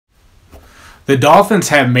The Dolphins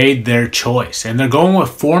have made their choice, and they're going with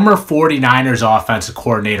former 49ers offensive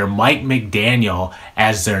coordinator Mike McDaniel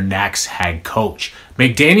as their next head coach.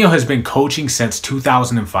 McDaniel has been coaching since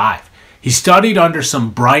 2005. He studied under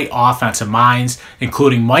some bright offensive minds,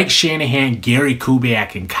 including Mike Shanahan, Gary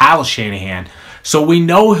Kubiak, and Kyle Shanahan, so we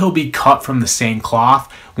know he'll be cut from the same cloth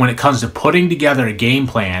when it comes to putting together a game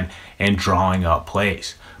plan and drawing up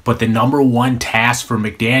plays. But the number one task for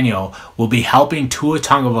McDaniel will be helping Tua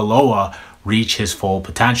Tagovailoa reach his full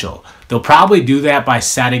potential. They'll probably do that by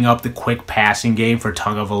setting up the quick passing game for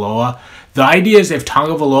Tagovailoa. The idea is if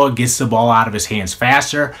Tagovailoa gets the ball out of his hands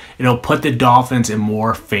faster, it'll put the Dolphins in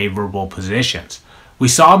more favorable positions. We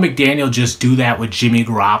saw McDaniel just do that with Jimmy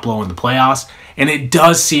Garoppolo in the playoffs, and it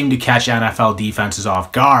does seem to catch NFL defenses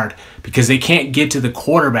off guard because they can't get to the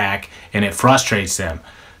quarterback and it frustrates them.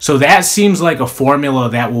 So that seems like a formula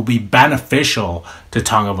that will be beneficial to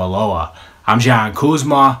Tagovailoa. I'm John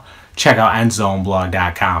Kuzma. Check out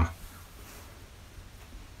endzonblog.com.